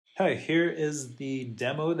Hi, here is the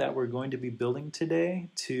demo that we're going to be building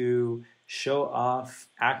today to show off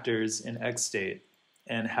actors in XState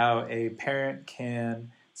and how a parent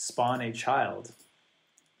can spawn a child.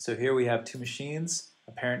 So here we have two machines,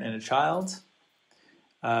 a parent and a child.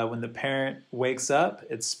 When the parent wakes up,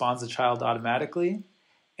 it spawns a child automatically,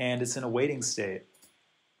 and it's in a waiting state.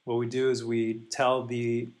 What we do is we tell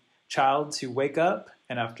the child to wake up,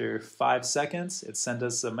 and after 5 seconds, it sends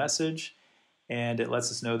us a message, and it lets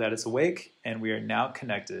us know that it's awake, and we are now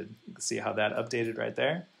connected. You can see how that updated right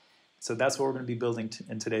there. So that's what we're going to be building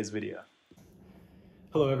in today's video.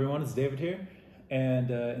 Hello everyone, it's David here, and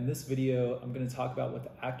in this video I'm going to talk about what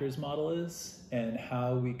the actors model is and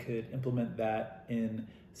how we could implement that in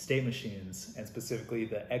state machines, and specifically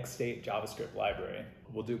the XState JavaScript library.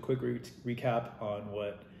 We'll do a quick recap on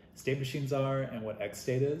what state machines are and what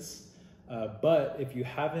XState is, but if you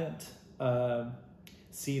haven't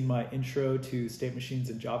seen my intro to state machines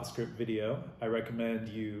in JavaScript video, I recommend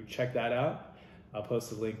you check that out. I'll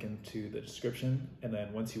post a link into the description, and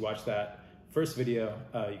then once you watch that first video,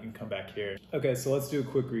 you can come back here. Okay, so let's do a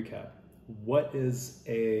quick recap. What is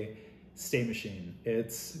a state machine?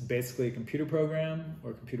 It's basically a computer program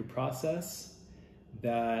or computer process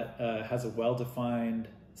that has a well-defined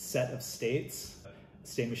set of states. A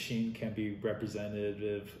state machine can be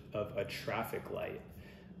representative of a traffic light.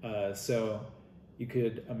 So you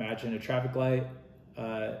could imagine a traffic light.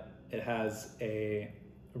 It has a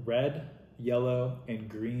red, yellow, and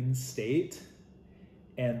green state.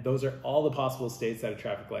 And those are all the possible states that a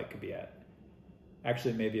traffic light could be at.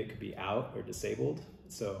 Actually, maybe it could be out or disabled.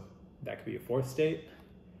 So that could be a fourth state.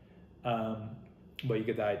 But you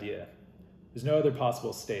get the idea. There's no other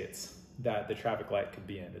possible states that the traffic light could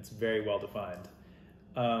be in. It's very well defined.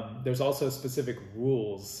 There's also specific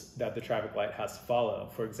rules that the traffic light has to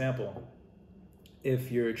follow. For example,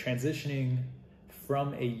 if you're transitioning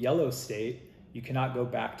from a yellow state, you cannot go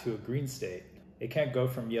back to a green state. It can't go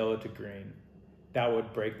from yellow to green. That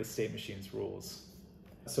would break the state machine's rules.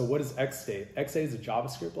 So what is XState? XState is a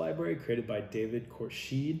JavaScript library created by David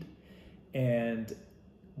Khorshid, and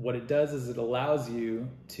what it does is it allows you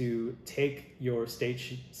to take your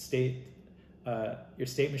state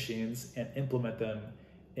machines and implement them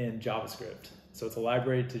in JavaScript. So it's a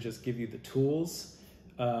library to just give you the tools,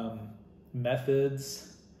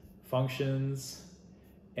 methods, functions,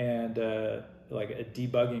 and like a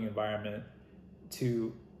debugging environment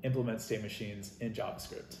to implement state machines in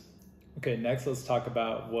JavaScript. Okay, next let's talk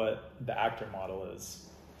about what the actor model is.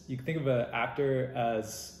 You can think of an actor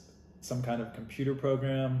as some kind of computer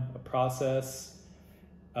program, a process.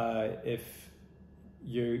 If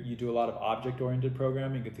you do a lot of object-oriented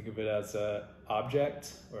programming, you can think of it as an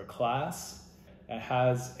object or a class. It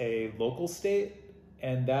has a local state,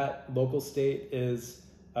 and that local state is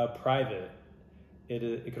private.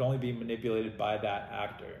 It can only be manipulated by that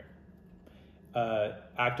actor.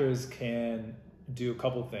 Actors can do a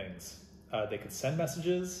couple things. They could send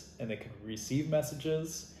messages, and they could receive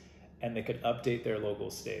messages, and they could update their local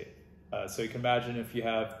state. So you can imagine if you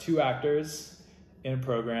have two actors in a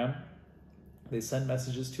program, they send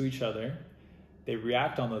messages to each other, they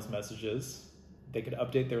react on those messages, they could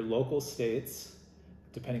update their local states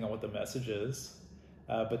depending on what the message is,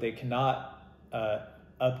 but they cannot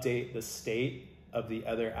update the state of the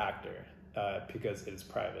other actor because it is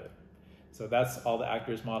private. So that's all the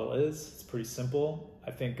actors model is. It's pretty simple.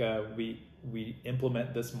 I think we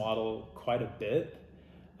implement this model quite a bit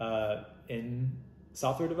in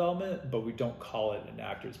software development, but we don't call it an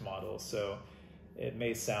actors model. So it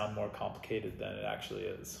may sound more complicated than it actually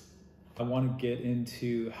is. I want to get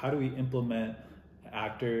into how do we implement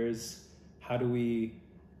actors, how do we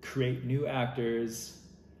create new actors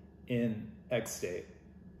in XState.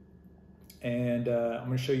 And I'm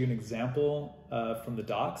going to show you an example from the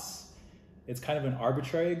docs. It's kind of an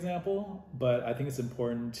arbitrary example, but I think it's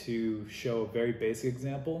important to show a very basic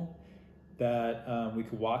example that we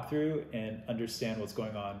could walk through and understand what's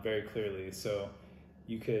going on very clearly. So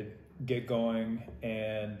you could get going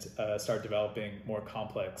and start developing more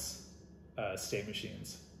complex state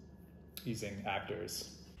machines using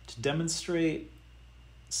actors. To demonstrate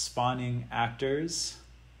spawning actors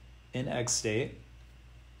in XState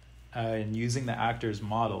and using the actors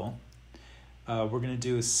model, we're going to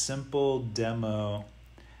do a simple demo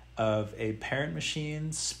of a parent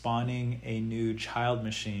machine spawning a new child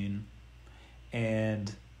machine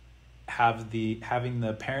and having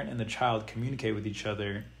the parent and the child communicate with each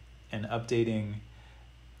other and updating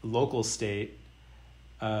local state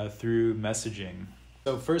through messaging.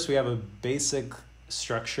 So first we have a basic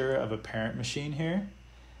structure of a parent machine here.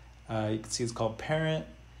 You can see it's called parent.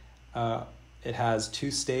 it has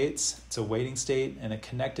two states. It's a waiting state and a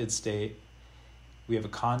connected state. We have a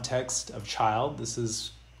context of child. This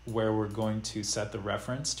is where we're going to set the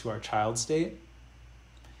reference to our child state.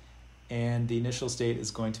 And the initial state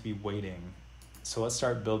is going to be waiting. So let's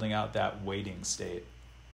start building out that waiting state.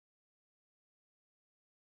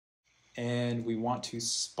 And we want to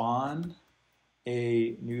spawn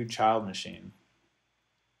a new child machine.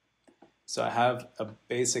 So I have a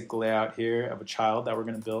basic layout here of a child that we're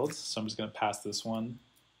going to build. So I'm just going to pass this one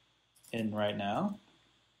in right now.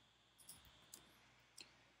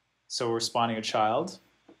 So we're spawning a child.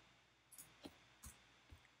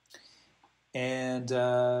 And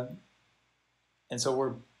so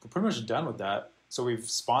we're pretty much done with that. So we've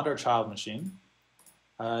spawned our child machine.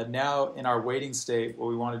 Now in our waiting state, what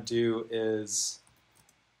we want to do is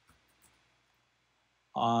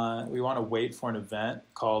we want to wait for an event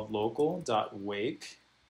called local.wake.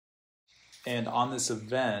 And on this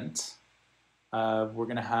event, we're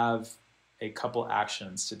going to have a couple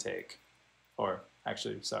actions to take. Or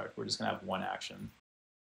actually, sorry, we're just going to have one action.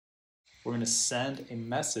 We're going to send a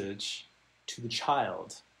message to the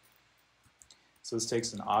child. So this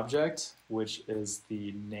takes an object, which is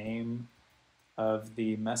the name of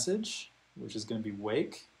the message, which is going to be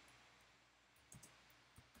wake.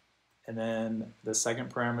 And then the second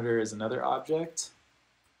parameter is another object,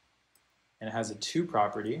 and it has a to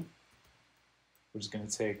property, which is going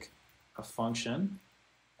to take a function,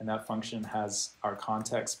 and that function has our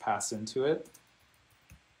context passed into it.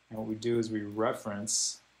 And what we do is we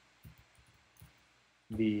reference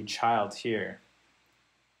the child here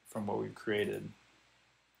from what we've created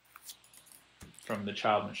from the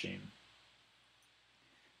child machine.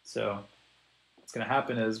 So what's going to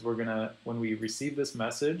happen is when we receive this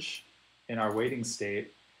message in our waiting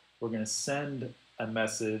state, we're going to send a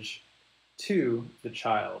message to the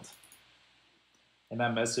child. And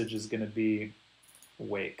that message is going to be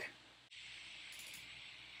wake.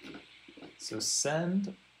 So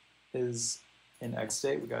send is in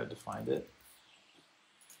XState, we got to define it.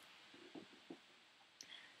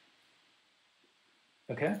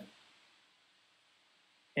 Okay.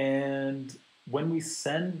 And when we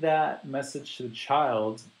send that message to the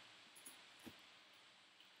child,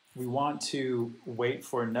 we want to wait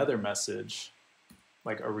for another message,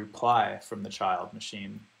 like a reply from the child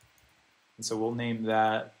machine. And so we'll name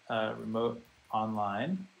that remote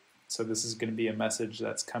online. So this is going to be a message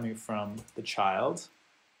that's coming from the child.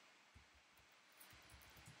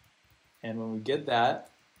 And when we get that,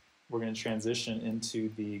 we're going to transition into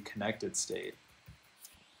the connected state,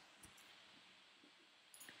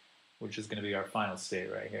 which is going to be our final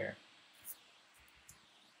state right here.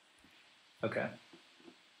 Okay.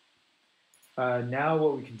 Now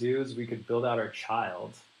what we could do is we could build out our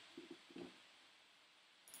child.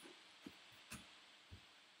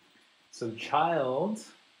 So the child,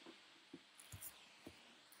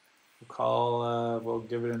 we'll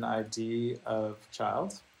give it an ID of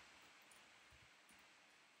child.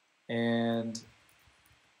 And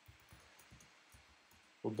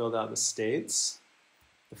we'll build out the states.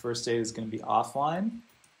 The first state is going to be offline.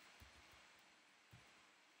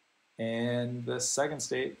 And the second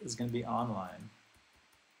state is going to be online.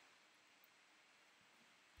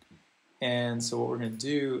 And so what we're going to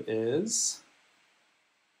do is,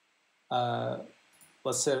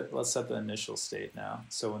 let's set the initial state now.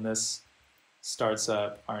 So when this starts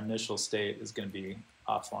up, our initial state is going to be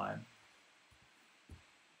offline.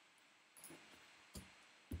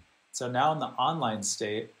 So now in the online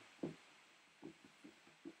state,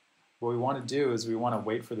 what we want to do is we want to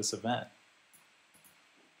wait for this event.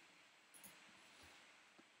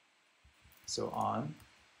 So on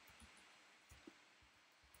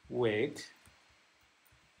wake,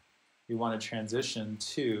 we want to transition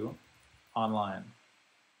to online.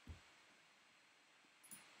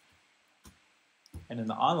 And in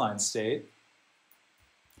the online state,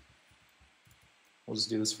 we'll just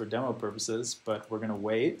do this for demo purposes, but we're going to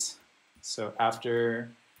wait. So after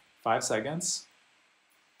 5 seconds,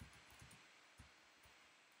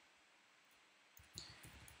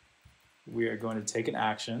 we are going to take an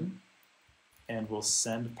action and we'll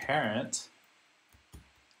send parent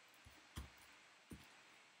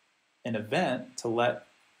an event to let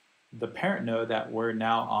the parent know that we're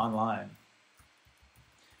now online.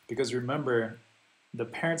 Because remember, the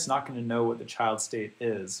parent's not going to know what the child state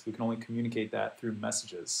is. We can only communicate that through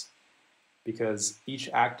messages because each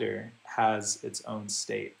actor has its own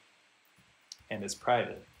state and is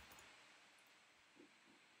private.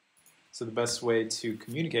 So the best way to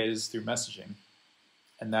communicate is through messaging,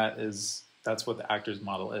 and that's what the actor's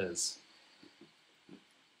model is.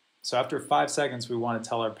 So after 5 seconds, we want to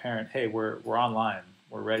tell our parent, hey, we're online,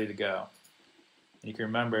 we're ready to go. And you can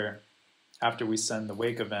remember, after we send the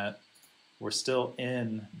wake event, we're still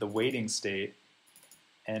in the waiting state,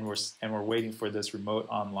 and we're waiting for this remote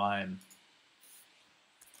online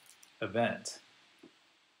event.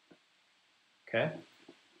 Okay?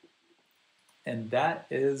 And that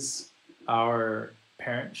is our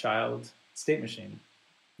parent-child state machine.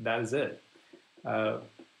 That is it. One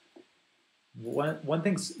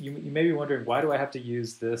thing you may be wondering, why do I have to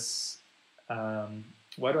use this? Why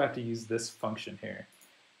do I have to use this function here?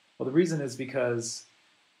 Well, the reason is because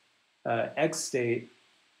XState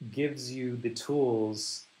gives you the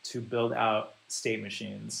tools to build out state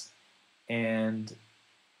machines, and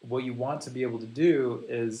what you want to be able to do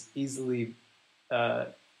is easily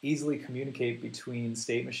communicate between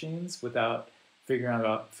state machines without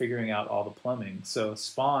figuring out all the plumbing. So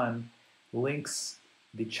spawn links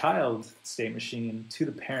the child state machine to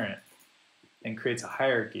the parent and creates a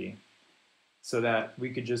hierarchy, so that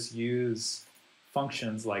we could just use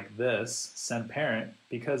functions like this, send parent,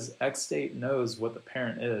 because XState knows what the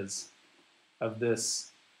parent is of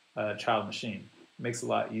this child machine. It makes it a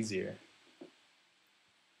lot easier.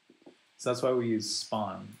 So that's why we use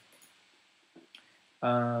spawn.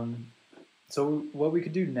 So what we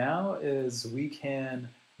could do now is we can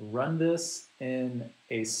run this in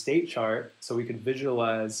a state chart so we could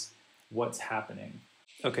visualize what's happening.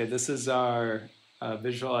 Okay, this is our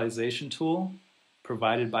visualization tool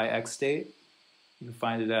provided by XState. You can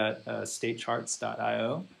find it at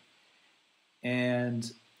statecharts.io.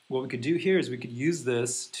 And what we could do here is we could use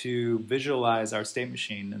this to visualize our state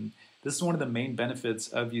machine. And this is one of the main benefits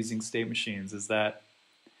of using state machines, is that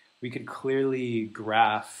we could clearly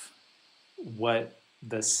graph what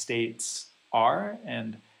the states are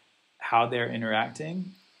and how they're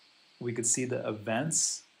interacting. We could see the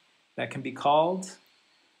events that can be called.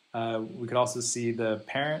 We could also see the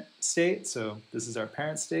parent state. So this is our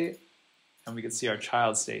parent state, and we could see our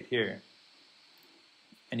child state here.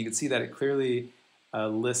 And you can see that it clearly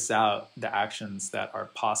lists out the actions that are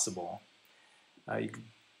possible.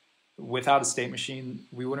 Without a state machine,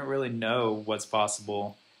 we wouldn't really know what's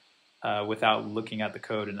possible without looking at the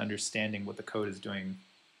code and understanding what the code is doing.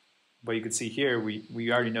 But you can see here,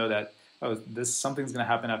 we already know that, oh, something's going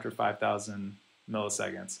to happen after 5,000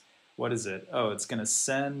 milliseconds. What is it? Oh, it's going to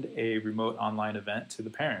send a remote online event to the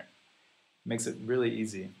parent. Makes it really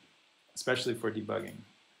easy, especially for debugging.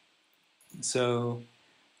 So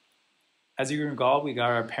as you can recall, we got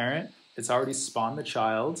our parent. It's already spawned the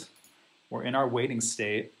child. We're in our waiting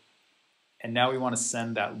state. And now we want to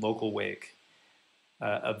send that local wake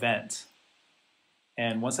event.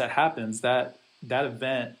 And once that happens, that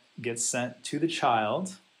event gets sent to the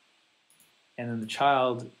child. And then the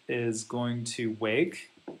child is going to wake,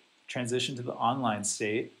 transition to the online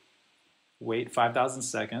state, wait 5,000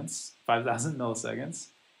 milliseconds,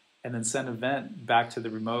 and then send event back to the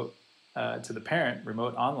remote, to the parent,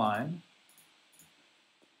 remote online.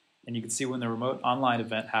 And you can see when the remote online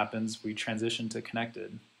event happens, we transition to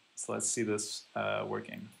connected. So let's see this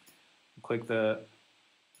working. Click the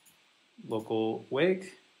local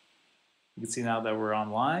wake. You can see now that we're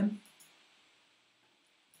online.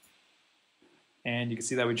 And you can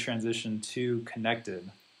see that we transition to connected.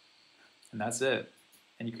 And that's it.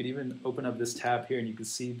 And you could even open up this tab here and you can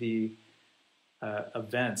see the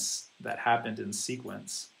events that happened in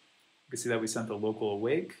sequence. You can see that we sent the local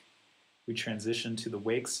awake. We transitioned to the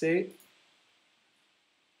wake state.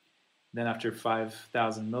 Then after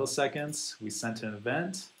 5,000 milliseconds, we sent an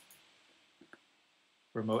event,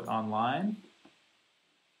 remote online.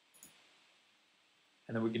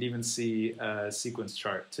 And then we could even see a sequence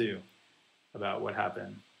chart too about what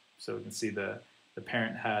happened. So we can see the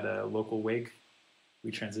parent had a local wake.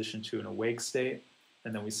 We transitioned to an awake state,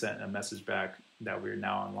 and then we sent a message back that we're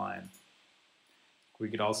now online. We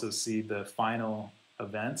could also see the final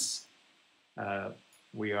events.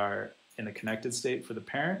 We are in a connected state for the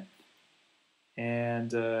parent,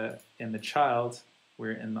 and in the child,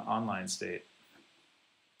 we're in the online state.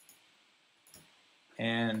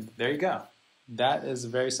 And there you go. That is a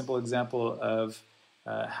very simple example of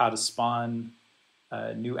how to spawn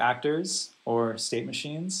new actors or state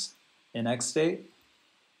machines in XState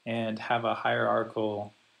and have a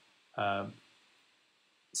hierarchical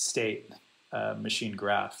state machine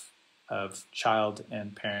graph of child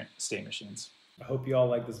and parent state machines. I hope you all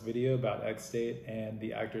like this video about XState and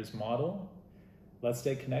the actors model. Let's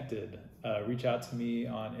stay connected. Reach out to me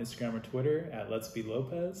on Instagram or Twitter at Let's Be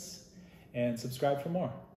Lopez, and subscribe for more.